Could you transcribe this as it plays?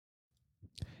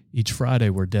Each Friday,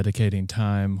 we're dedicating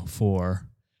time for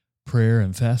prayer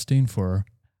and fasting for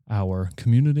our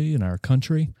community and our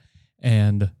country.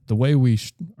 And the way we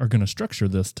are going to structure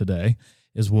this today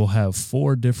is we'll have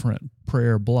 4 different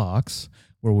prayer blocks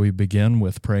where we begin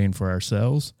with praying for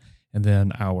ourselves and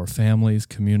then our families,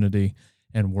 community,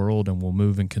 and world, and we'll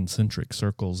move in concentric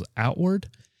circles outward.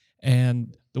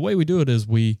 And the way we do it is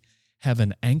we have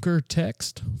an anchor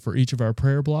text for each of our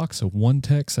prayer blocks. So one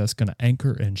text that's going to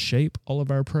anchor and shape all of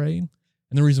our praying.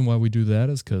 And the reason why we do that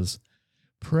is because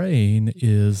praying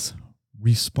is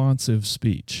responsive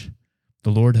speech.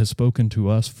 The Lord has spoken to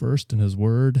us first in His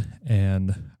Word,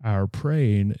 and our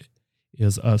praying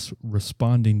is us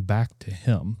responding back to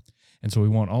Him. And so we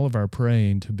want all of our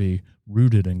praying to be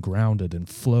rooted and grounded and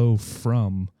flow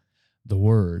from the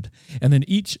Word. And then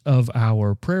each of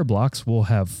our prayer blocks will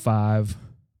have 5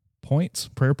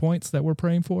 prayer points that we're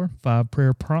praying for, 5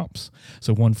 prayer prompts,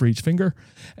 so 1 for each finger.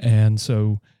 And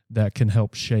so that can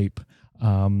help shape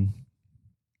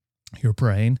your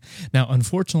praying. Now,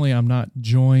 unfortunately, I'm not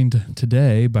joined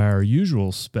today by our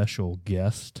usual special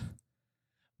guest,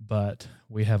 but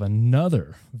we have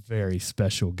another very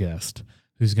special guest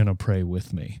who's going to pray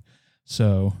with me.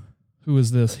 So who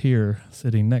is this here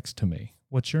sitting next to me?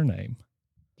 What's your name?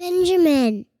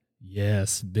 Benjamin.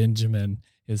 Yes, Benjamin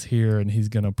is here, and he's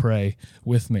going to pray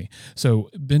with me. So,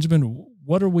 Benjamin,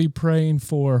 what are we praying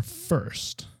for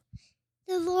first?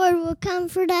 The Lord will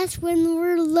comfort us when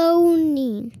we're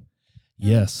lonely.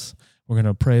 Yes, we're going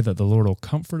to pray that the Lord will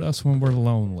comfort us when we're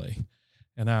lonely.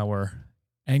 And our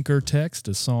anchor text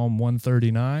is Psalm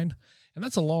 139, and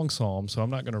that's a long psalm, so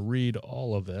I'm not going to read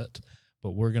all of it,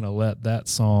 but we're going to let that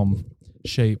psalm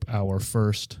shape our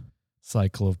first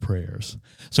cycle of prayers.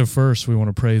 So first, we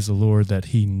want to praise the Lord that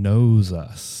He knows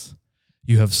us.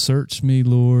 You have searched me,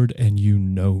 Lord, and you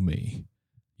know me.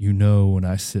 You know when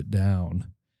I sit down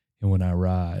and when I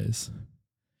rise.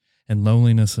 And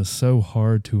loneliness is so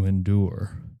hard to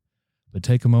endure. But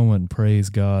take a moment and praise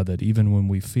God that even when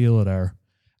we feel at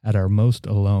our most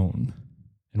alone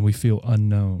and we feel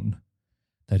unknown,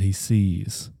 that He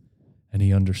sees and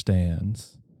He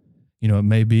understands. You know, it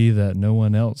may be that no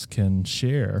one else can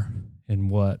share in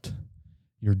what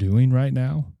you're doing right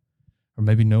now, or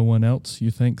maybe no one else you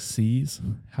think sees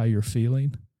how you're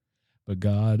feeling, but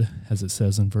God, as it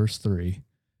says in verse 3,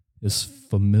 is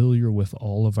familiar with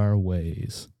all of our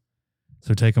ways.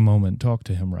 So take a moment and talk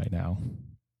to Him right now,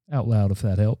 out loud if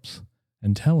that helps,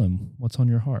 and tell Him what's on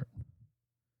your heart.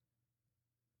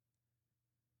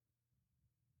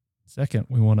 Second,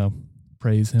 we want to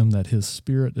praise Him that His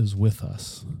Spirit is with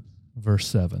us. Verse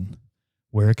 7,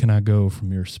 where can I go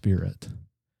from your Spirit?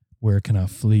 Where can I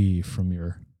flee from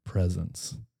your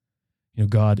presence? You know,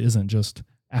 God isn't just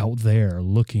out there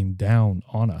looking down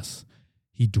on us.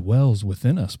 He dwells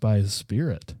within us by His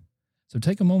Spirit. So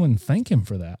take a moment and thank Him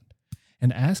for that,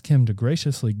 and ask Him to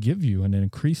graciously give you an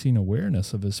increasing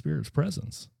awareness of His Spirit's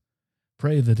presence.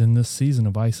 Pray that in this season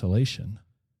of isolation,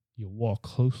 you'll walk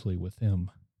closely with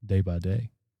Him day by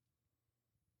day.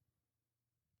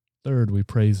 Third, we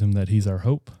praise Him that He's our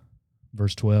hope.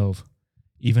 Verse 12,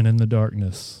 even the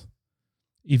darkness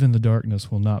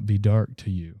will not be dark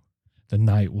to you. The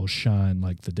night will shine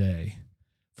like the day,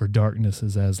 for darkness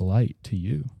is as light to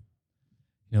you.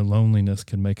 You know, loneliness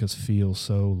can make us feel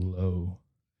so low.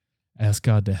 Ask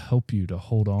God to help you to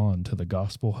hold on to the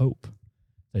gospel hope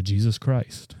that Jesus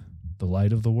Christ, the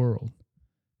light of the world,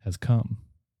 has come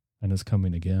and is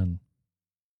coming again.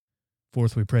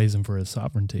 Fourth, we praise Him for His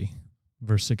sovereignty.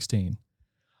 Verse 16,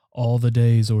 all the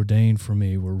days ordained for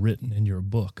me were written in your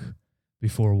book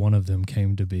before one of them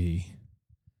came to be.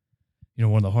 You know,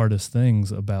 one of the hardest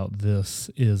things about this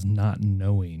is not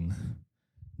knowing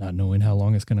how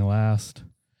long it's going to last,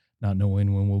 not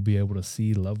knowing when we'll be able to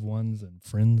see loved ones and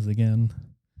friends again.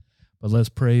 But let's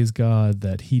praise God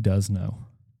that He does know.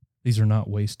 These are not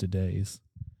wasted days,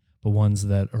 but ones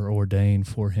that are ordained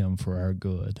for Him for our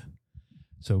good.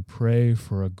 So pray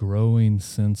for a growing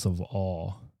sense of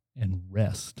awe and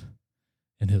rest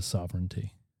in His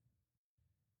sovereignty.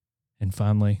 And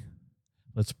finally,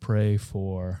 let's pray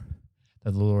for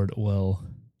that the Lord will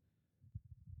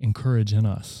encourage in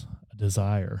us a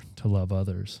desire to love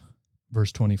others.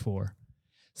 Verse 24,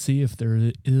 see if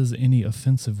there is any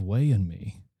offensive way in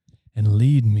me, and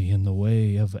lead me in the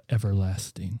way of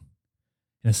everlasting.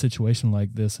 In a situation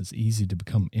like this, it's easy to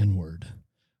become inward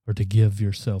or to give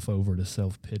yourself over to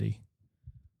self-pity.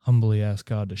 Humbly ask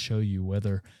God to show you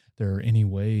whether there are any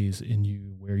ways in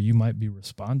you where you might be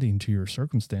responding to your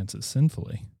circumstances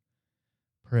sinfully.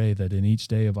 Pray that in each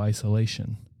day of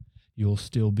isolation, you'll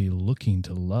still be looking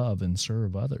to love and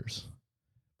serve others,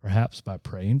 perhaps by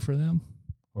praying for them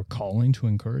or calling to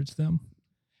encourage them.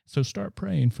 So start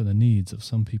praying for the needs of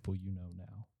some people you know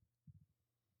now.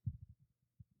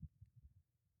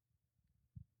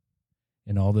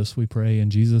 In all this we pray in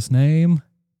Jesus' name.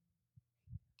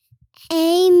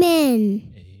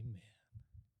 Amen. Amen.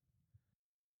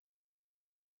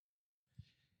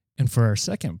 And for our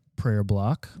second prayer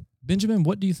block, Benjamin,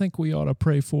 what do you think we ought to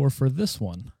pray for this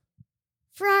one?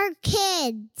 For our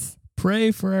kids.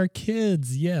 Pray for our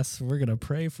kids. Yes, we're going to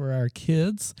pray for our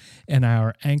kids. And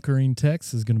our anchoring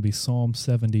text is going to be Psalm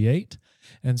 78.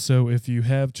 And so if you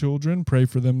have children, pray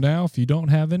for them now. If you don't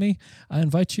have any, I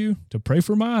invite you to pray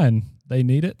for mine. They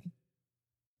need it.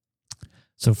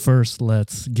 So first,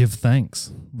 let's give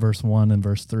thanks. Verse 1 and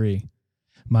verse 3.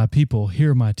 My people,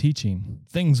 hear my teaching,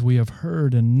 things we have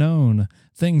heard and known,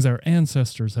 things our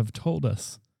ancestors have told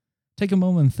us. Take a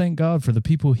moment and thank God for the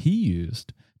people he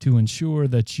used to ensure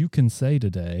that you can say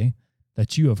today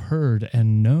that you have heard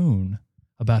and known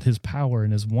about his power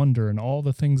and his wonder and all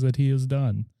the things that he has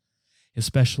done,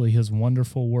 especially his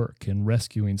wonderful work in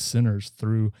rescuing sinners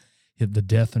through the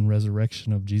death and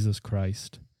resurrection of Jesus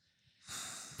Christ.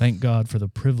 Thank God for the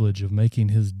privilege of making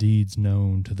his deeds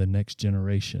known to the next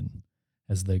generation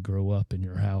as they grow up in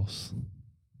your house.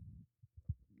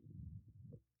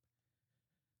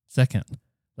 Second,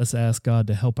 let's ask God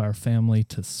to help our family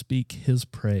to speak his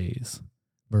praise.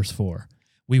 Verse 4,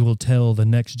 we will tell the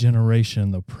next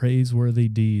generation the praiseworthy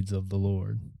deeds of the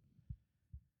Lord.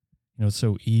 You know, it's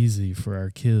so easy for our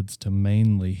kids to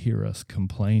mainly hear us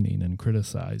complaining and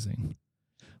criticizing.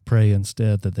 Pray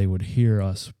instead that they would hear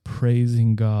us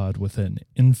praising God with an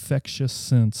infectious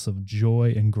sense of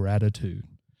joy and gratitude,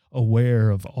 aware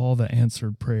of all the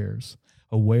answered prayers,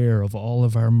 aware of all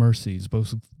of our mercies,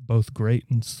 both great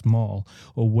and small,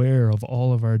 aware of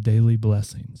all of our daily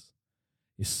blessings,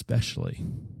 especially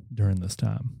during this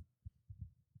time.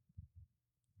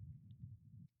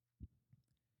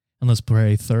 And let's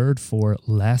pray third for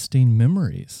lasting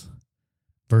memories.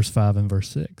 Verse 5 and verse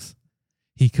 6.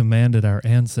 He commanded our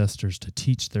ancestors to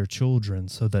teach their children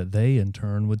so that they in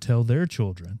turn would tell their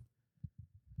children.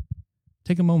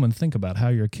 Take a moment and think about how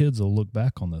your kids will look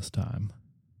back on this time.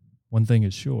 One thing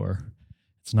is sure,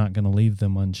 it's not going to leave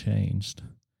them unchanged.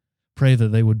 Pray that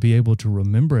they would be able to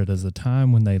remember it as a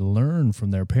time when they learn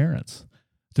from their parents,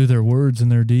 through their words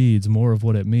and their deeds, more of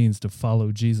what it means to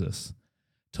follow Jesus,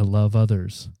 to love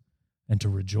others, and to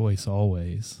rejoice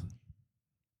always.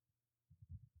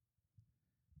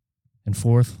 And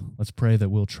fourth, let's pray that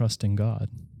we'll trust in God.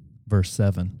 Verse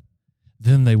 7.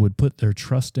 Then they would put their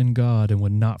trust in God and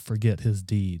would not forget his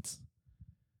deeds.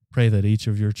 Pray that each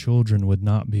of your children would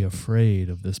not be afraid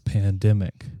of this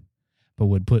pandemic, but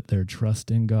would put their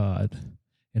trust in God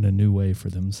in a new way for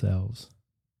themselves.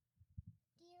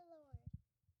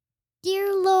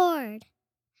 Dear Lord,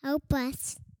 help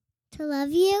us to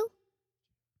love you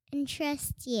and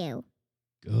trust you.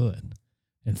 Good.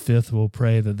 And fifth, we'll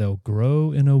pray that they'll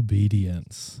grow in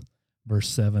obedience. Verse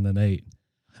 7 and 8.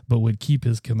 But would keep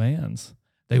his commands.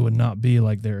 They would not be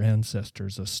like their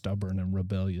ancestors, a stubborn and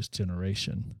rebellious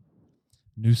generation.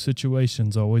 New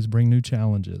situations always bring new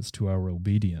challenges to our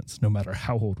obedience, no matter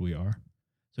how old we are.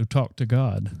 So talk to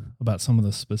God about some of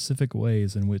the specific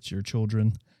ways in which your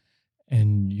children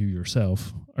and you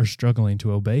yourself are struggling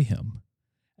to obey him.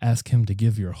 Ask him to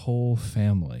give your whole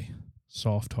family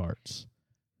soft hearts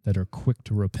that are quick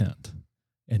to repent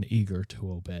and eager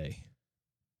to obey.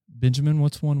 Benjamin,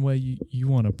 what's one way you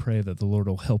want to pray that the Lord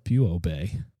will help you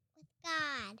obey?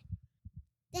 God,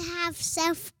 to have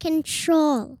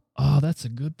self-control. Oh, that's a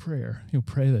good prayer. You'll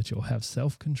pray that you'll have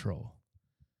self-control.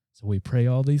 So we pray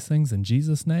all these things in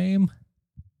Jesus' name.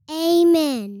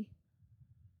 Amen.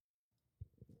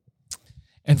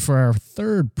 And for our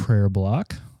third prayer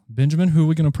block, Benjamin, who are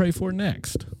we going to pray for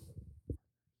next?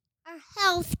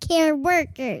 Healthcare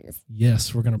workers.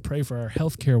 Yes, we're going to pray for our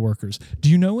healthcare workers. Do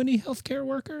you know any healthcare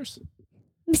workers?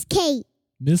 Miss Kate.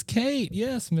 Miss Kate.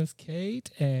 Yes, Miss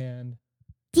Kate. And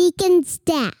Deacon's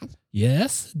dad.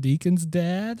 Yes, Deacon's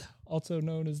dad, also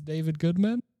known as David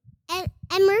Goodman. And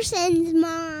Emerson's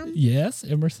mom. Yes,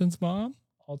 Emerson's mom,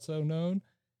 also known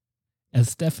as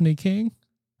Stephanie King.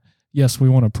 Yes, we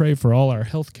want to pray for all our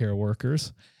healthcare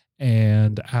workers.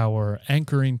 And our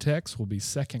anchoring text will be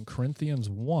 2 Corinthians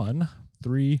 1,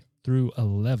 3 through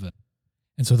 11.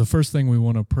 And so the first thing we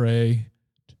want to pray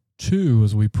to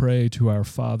is we pray to our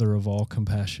Father of all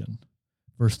compassion.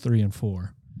 Verse 3 and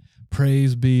 4.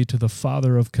 Praise be to the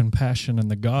Father of compassion and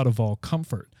the God of all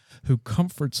comfort, who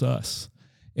comforts us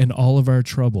in all of our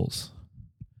troubles.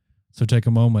 So take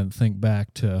a moment and think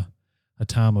back to a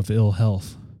time of ill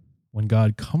health when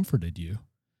God comforted you.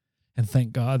 And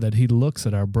thank God that he looks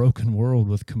at our broken world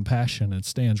with compassion and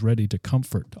stands ready to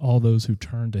comfort all those who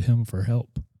turn to him for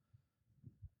help.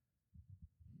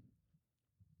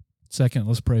 Second,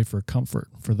 let's pray for comfort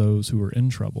for those who are in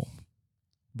trouble.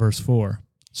 Verse 4,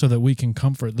 so that we can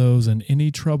comfort those in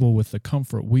any trouble with the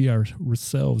comfort we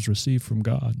ourselves receive from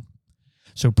God.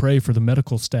 So pray for the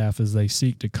medical staff as they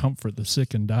seek to comfort the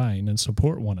sick and dying and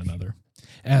support one another.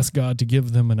 Ask God to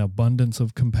give them an abundance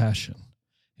of compassion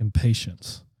and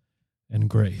patience and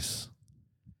grace.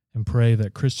 And pray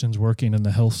that Christians working in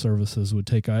the health services would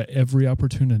take every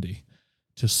opportunity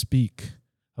to speak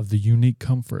of the unique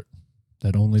comfort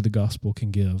that only the gospel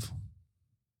can give.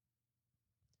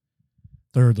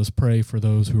 Third, let's pray for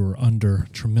those who are under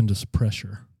tremendous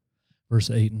pressure. Verse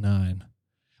 8 and 9.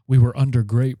 We were under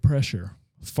great pressure,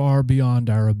 far beyond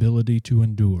our ability to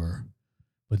endure.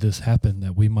 But this happened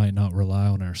that we might not rely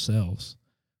on ourselves,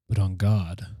 but on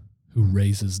God, who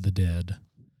raises the dead.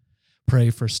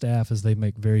 Pray for staff as they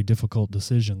make very difficult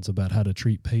decisions about how to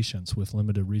treat patients with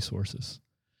limited resources.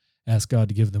 Ask God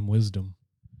to give them wisdom.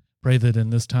 Pray that in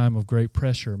this time of great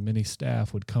pressure, many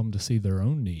staff would come to see their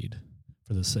own need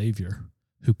for the Savior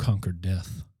who conquered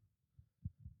death.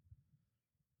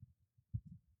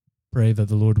 Pray that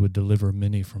the Lord would deliver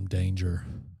many from danger.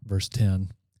 Verse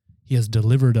 10, He has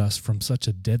delivered us from such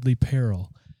a deadly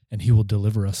peril, and He will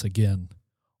deliver us again.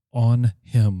 On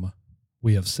Him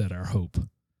we have set our hope.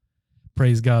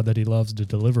 Praise God that He loves to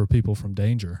deliver people from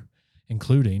danger,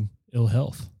 including ill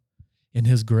health. In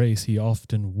His grace, He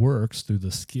often works through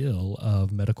the skill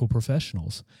of medical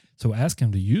professionals. So ask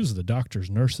Him to use the doctors,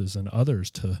 nurses, and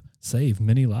others to save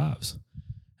many lives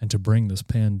and to bring this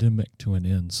pandemic to an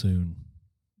end soon.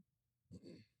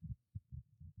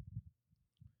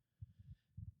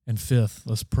 And fifth,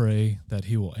 let's pray that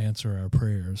He will answer our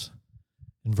prayers.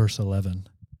 In verse 11,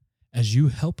 as you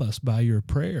help us by your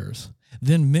prayers,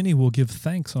 then many will give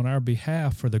thanks on our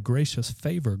behalf for the gracious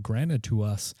favor granted to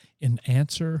us in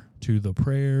answer to the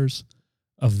prayers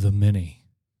of the many.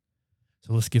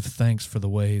 So let's give thanks for the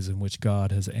ways in which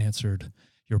God has answered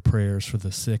your prayers for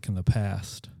the sick in the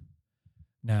past.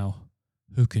 Now,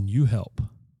 who can you help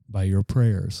by your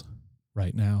prayers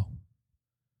right now?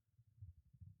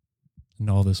 And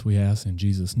all this we ask in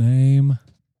Jesus' name.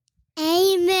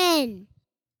 Amen.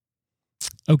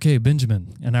 Okay,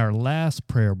 Benjamin, and our last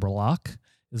prayer block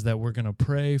is that we're going to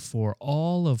pray for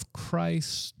all of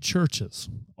Christ's churches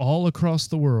all across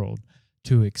the world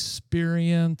to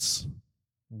experience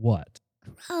what?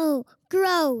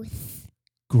 Growth.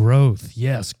 Growth.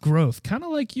 Yes, growth. Kind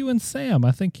of like you and Sam.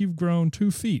 I think you've grown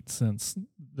 2 feet since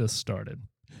this started.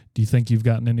 Do you think you've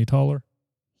gotten any taller?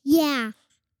 Yeah.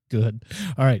 Good.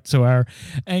 All right, so our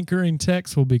anchoring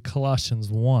text will be Colossians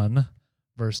 1,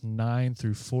 verse 9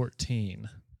 through 14.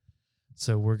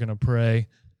 So we're going to pray.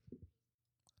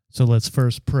 So let's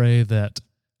first pray that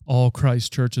all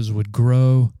Christ churches would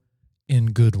grow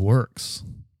in good works.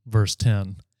 Verse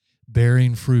 10,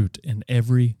 bearing fruit in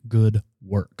every good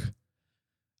work.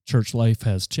 Church life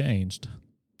has changed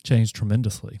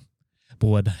tremendously. But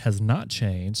what has not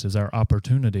changed is our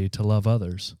opportunity to love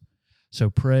others. So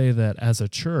pray that as a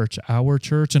church, our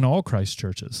church and all Christ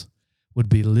churches would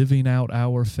be living out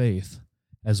our faith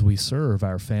as we serve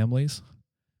our families,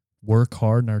 work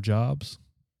hard in our jobs,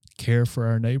 care for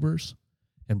our neighbors,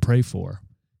 and pray for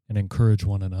and encourage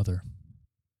one another.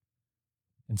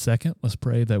 And second, let's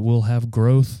pray that we'll have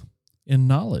growth in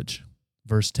knowledge.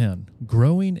 Verse 10,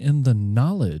 growing in the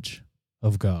knowledge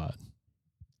of God.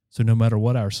 So no matter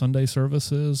what our Sunday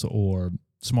services or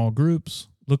small groups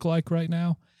look like right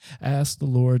now, ask the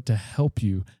Lord to help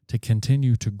you to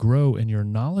continue to grow in your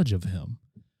knowledge of Him.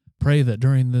 Pray that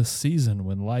during this season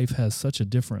when life has such a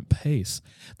different pace,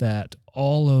 that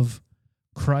all of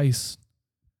Christ's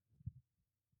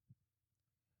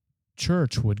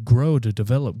church would grow to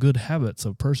develop good habits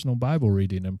of personal Bible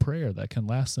reading and prayer that can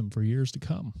last them for years to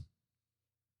come.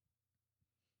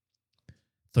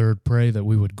 Third, pray that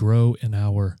we would grow in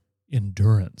our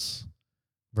endurance.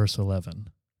 Verse 11,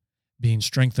 being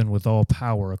strengthened with all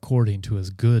power according to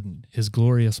His good and His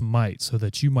glorious might, so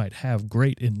that you might have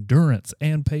great endurance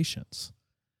and patience.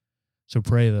 So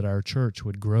pray that our church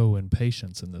would grow in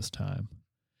patience in this time.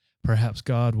 Perhaps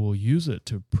God will use it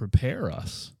to prepare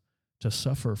us to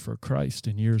suffer for Christ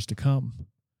in years to come.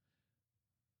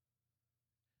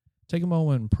 Take a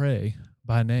moment and pray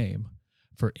by name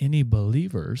for any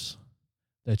believers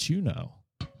that you know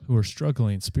who are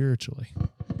struggling spiritually.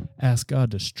 Ask God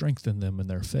to strengthen them in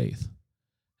their faith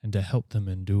and to help them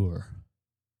endure.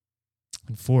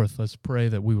 And fourth, let's pray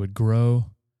that we would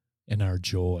grow in our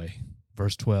joy.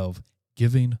 Verse 12,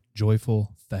 giving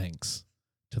joyful thanks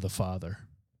to the Father.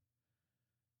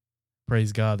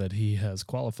 Praise God that He has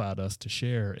qualified us to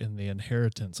share in the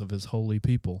inheritance of His holy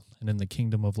people and in the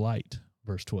kingdom of light.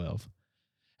 Verse 12.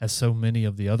 as so many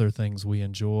of the other things we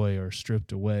enjoy are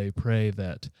stripped away. Pray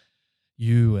that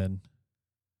you and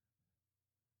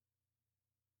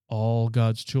all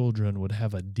God's children would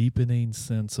have a deepening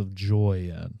sense of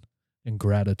joy in and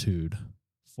gratitude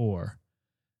for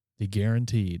the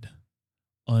guaranteed,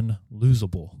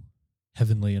 unlosable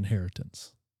heavenly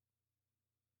inheritance.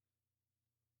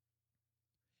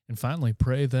 And finally,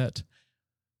 pray that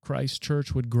Christ's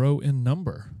church would grow in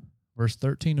number. Verse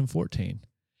 13 and 14.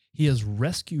 He has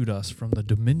rescued us from the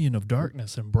dominion of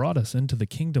darkness and brought us into the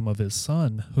kingdom of his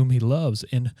Son, whom he loves,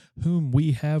 in whom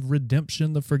we have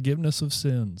redemption, the forgiveness of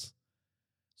sins.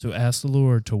 So ask the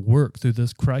Lord to work through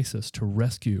this crisis to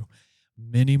rescue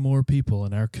many more people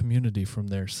in our community from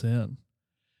their sin.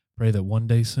 Pray that one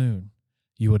day soon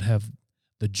you would have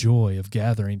the joy of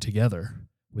gathering together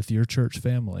with your church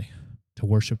family to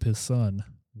worship his Son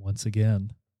once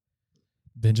again.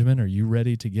 Benjamin, are you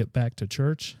ready to get back to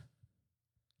church?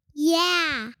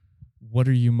 Yeah. What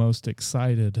are you most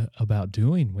excited about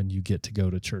doing when you get to go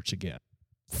to church again?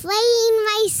 Playing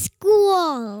my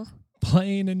school.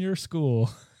 Playing in your school.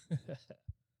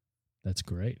 That's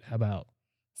great. How about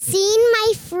Seeing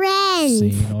my friends.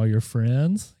 seeing all your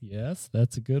friends? Yes,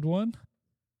 that's a good one.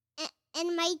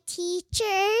 And my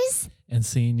teachers. And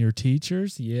seeing your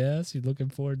teachers? Yes, you're looking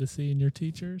forward to seeing your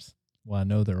teachers? Well, I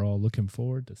know they're all looking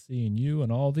forward to seeing you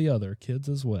and all the other kids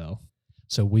as well.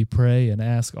 So we pray and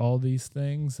ask all these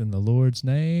things in the Lord's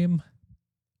name.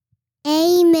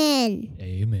 Amen.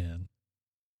 Amen.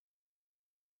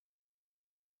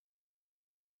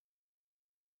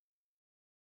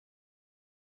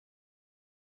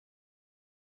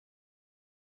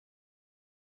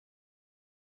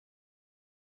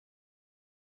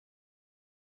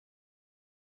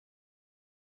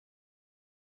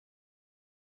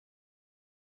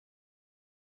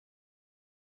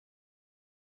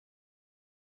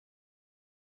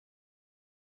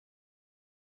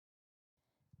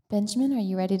 Benjamin, are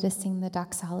you ready to sing the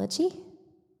doxology?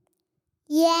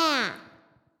 Yeah.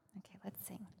 Okay, let's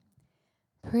sing.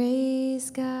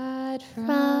 Praise God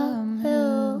From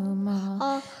whom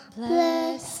all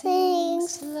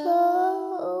blessings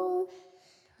flow.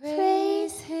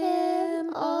 Praise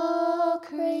him, all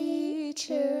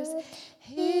creatures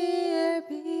here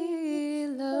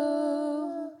below.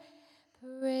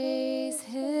 Praise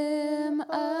him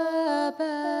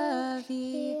above.